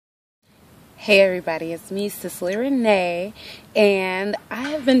Hey everybody, it's me, Cicely Renee, and I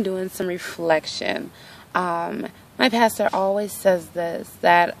have been doing some reflection. My pastor always says this,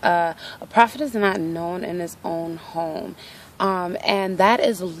 that a prophet is not known in his own home. And that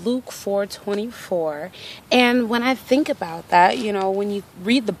is Luke 4:24. And when I think about that, when you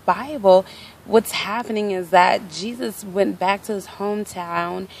read the Bible, what's happening is that Jesus went back to his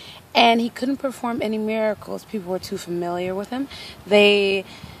hometown and he couldn't perform any miracles. People were too familiar with him. They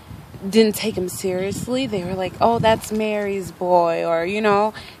didn't take him seriously. They were like, oh, that's Mary's boy, or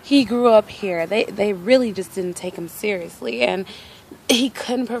he grew up here. They really just didn't take him seriously, and he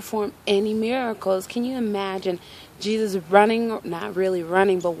couldn't perform any miracles. Can you imagine Jesus running, not really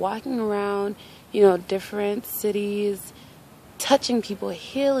running, but walking around different cities, touching people,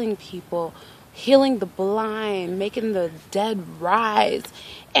 healing the blind, making the dead rise,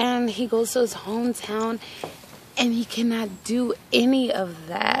 and he goes to his hometown and he cannot do any of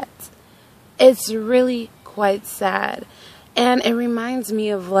that? It's really quite sad. And it reminds me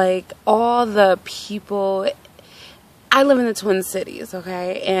of all the people. I live in the Twin Cities,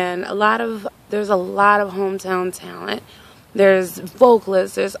 okay? And there's a lot of hometown talent. There's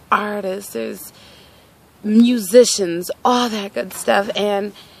vocalists, there's artists, there's musicians, all that good stuff.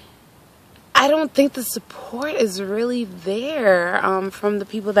 And I don't think the support is really there from the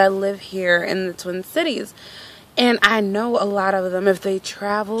people that live here in the Twin Cities. And I know a lot of them, if they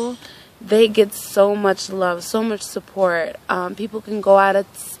travel, they get so much love, so much support. People can go out of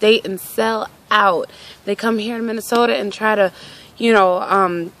state and sell out. They come here in Minnesota and try to,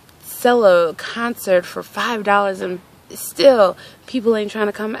 sell a concert for $5, and still people ain't trying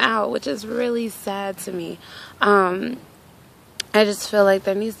to come out, which is really sad to me. I just feel like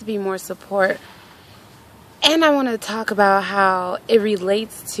there needs to be more support. And I want to talk about how it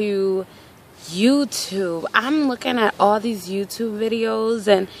relates to YouTube. I'm looking at all these YouTube videos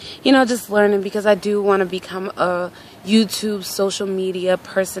and just learning, because I do want to become a YouTube social media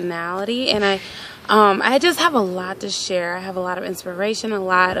personality, and I just have a lot to share. I have a lot of inspiration, a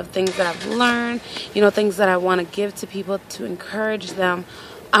lot of things that I've learned, things that I want to give to people to encourage them.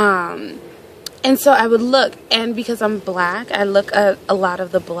 And so I would look, and because I'm black, I look at a lot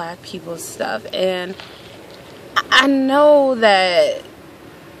of the black people's stuff, and I know that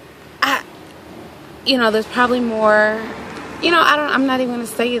there's probably more, I'm not even going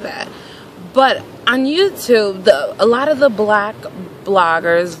to say that. But on YouTube, a lot of the black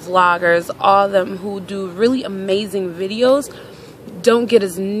bloggers, vloggers, all of them who do really amazing videos don't get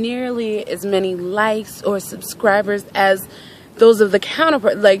nearly as many likes or subscribers as those of the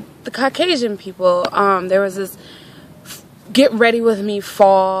counterpart, like the Caucasian people. There was this Get Ready With Me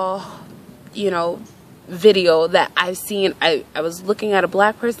fall, video that I've seen. I was looking at a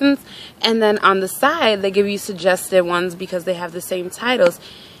black person's, and then on the side they give you suggested ones because they have the same titles,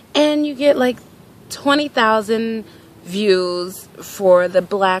 and you get 20,000 views for the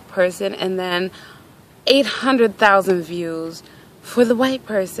black person and then 800,000 views for the white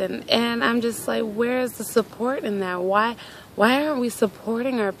person. And I'm just like, where's the support in that? Why aren't we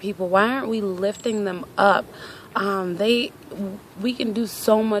supporting our people? Why aren't we lifting them up? We can do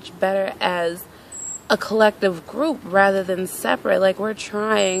so much better as a collective group rather than separate. We're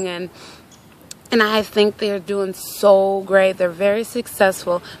trying, and I think they're doing so great. They're very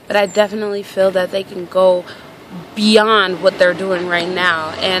successful, but I definitely feel that they can go beyond what they're doing right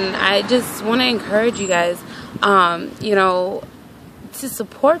now. And I just want to encourage you guys, to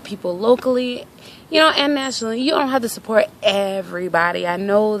support people locally, and nationally. You don't have to support everybody. I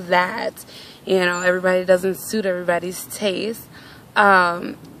know that, everybody doesn't suit everybody's taste.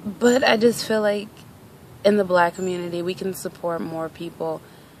 But I just feel like in the black community, we can support more people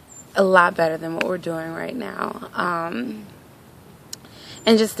a lot better than what we're doing right now. And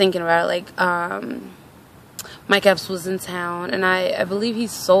just thinking about it, Mike Epps was in town, and I believe he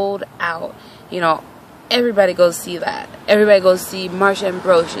sold out. Everybody goes see that. Everybody goes see Marsha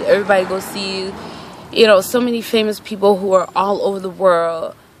Ambrosius. Everybody goes see, so many famous people who are all over the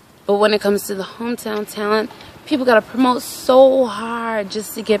world. But when it comes to the hometown talent, people got to promote so hard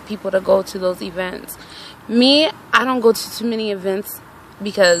just to get people to go to those events. Me, I don't go to too many events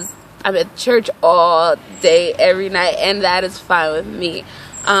because I'm at church all day, every night, and that is fine with me.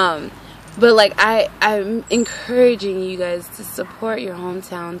 But I'm encouraging you guys to support your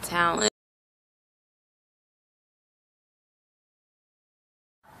hometown talent.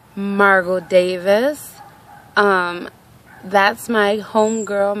 Margeaux Davis, that's my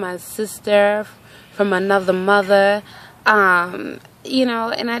homegirl, my sister from another mother. you know,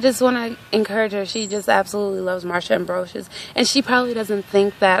 and I just want to encourage her. She just absolutely loves Marsha Ambrosius, and she probably doesn't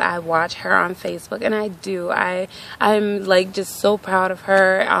think that I watch her on Facebook, and I do. I'm like just so proud of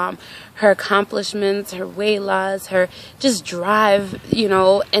her, her accomplishments, her weight loss, her just drive, you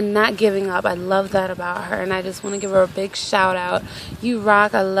know, and not giving up. I love that about her, and I just want to give her a big shout out. You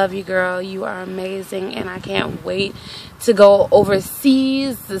rock. I love you, girl. You are amazing, and I can't wait to go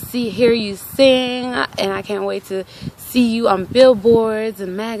overseas to hear you sing, and I can't wait to see you on billboards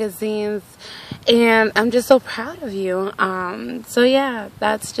and magazines, and I'm just so proud of you. So yeah,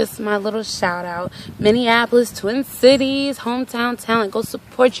 that's just my little shout out. Minneapolis, Twin Cities, hometown talent. Go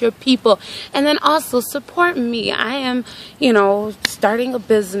support your people, and then also support me. I am, you know, starting a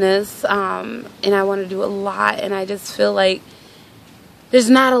business, and I want to do a lot, and I just feel like there's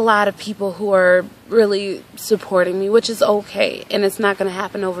not a lot of people who are really supporting me, which is okay, and it's not going to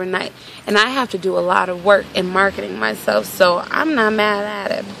happen overnight. And I have to do a lot of work in marketing myself, so I'm not mad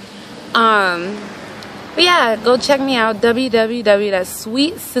at it. But yeah, go check me out,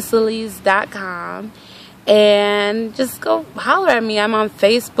 www.sweetcicely's.com, and just go holler at me. I'm on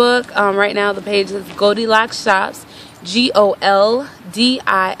Facebook. Right now the page is Goldilocks Shops,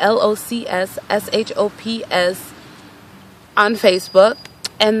 GOLDILOCSSHOPS, on Facebook.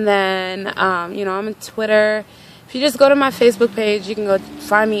 And then you know, I'm on Twitter. If you just go to my Facebook page, you can go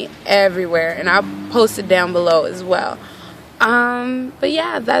find me everywhere, and I'll post it down below as well. But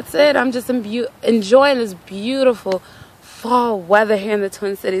yeah, that's it. I'm just enjoying this beautiful fall weather here in the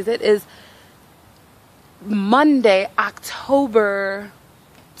Twin Cities. It is Monday, October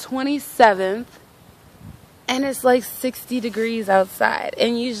 27th, and it's like 60 degrees outside,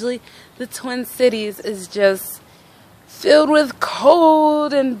 and usually the Twin Cities is just filled with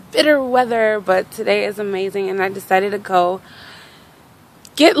cold and bitter weather, but today is amazing, and I decided to go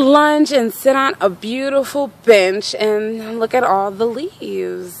get lunch and sit on a beautiful bench and look at all the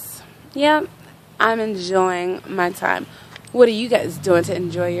leaves. Yeah, I'm enjoying my time. What are you guys doing to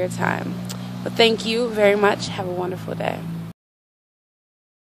enjoy your time? But thank you very much. Have a wonderful day.